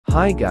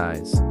Hi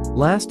guys,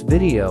 last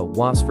video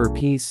was for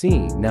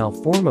PC, now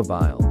for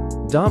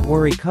mobile. Don't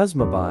worry cause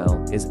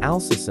mobile is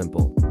also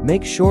simple.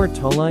 Make sure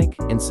to like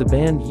and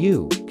subscribe,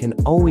 you can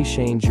always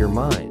change your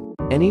mind.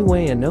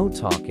 Anyway, no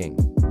talking,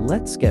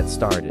 let's get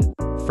started.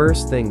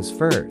 First things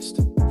first,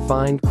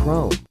 find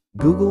Chrome.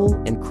 Google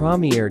and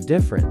Chrome are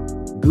different.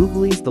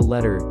 Google is the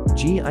letter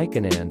G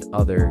icon and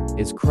other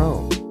is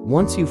Chrome.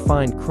 Once you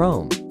find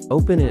Chrome,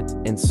 open it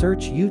and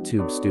search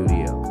YouTube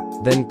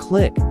Studio. Then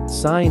click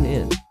Sign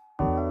In.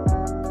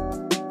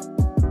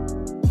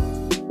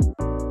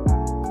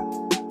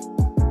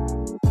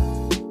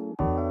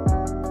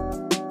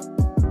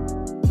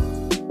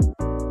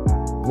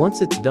 Once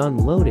it's done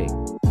loading,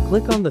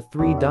 click on the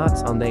three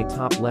dots on the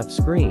top left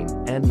screen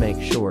and make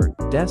sure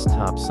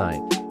Desktop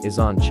Site is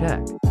on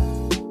check.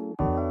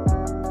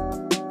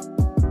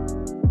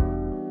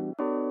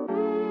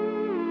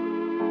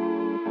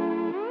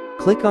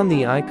 Click on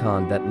the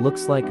icon that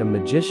looks like a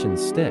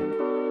magician's stick.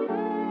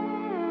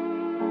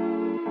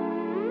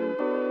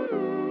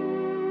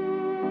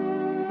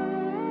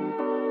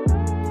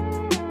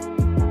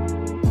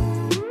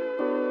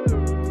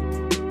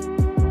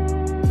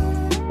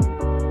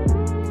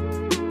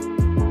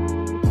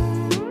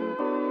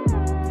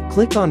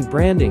 Click on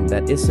branding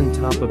that is on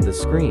top of the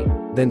screen,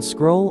 then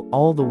scroll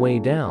all the way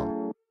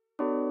down.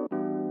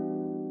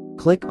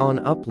 Click on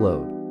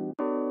Upload.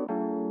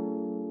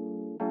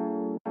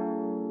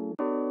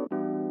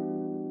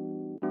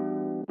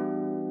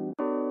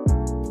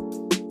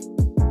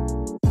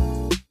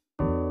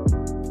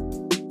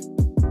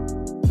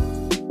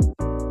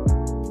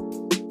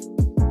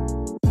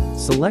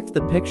 Select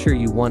the picture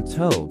you want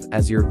to have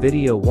as your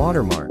video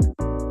watermark.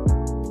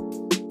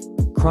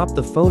 Crop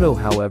the photo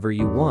however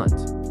you want.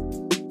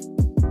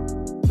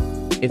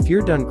 If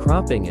you're done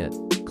cropping it,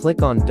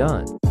 click on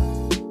Done.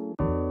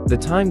 The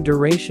time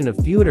duration of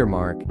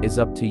watermark is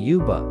up to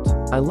you, but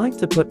I like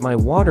to put my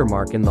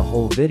watermark in the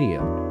whole video.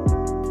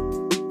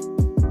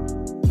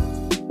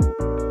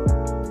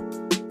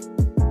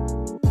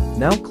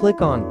 Now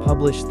click on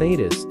Publish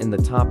Status in the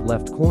top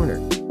left corner.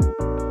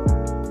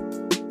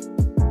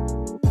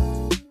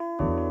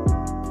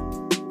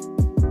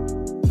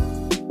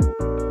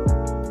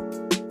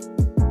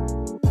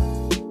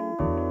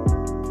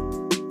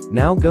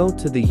 Now go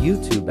to the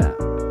YouTube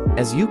app.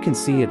 As you can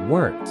see, it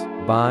worked.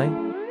 Bye.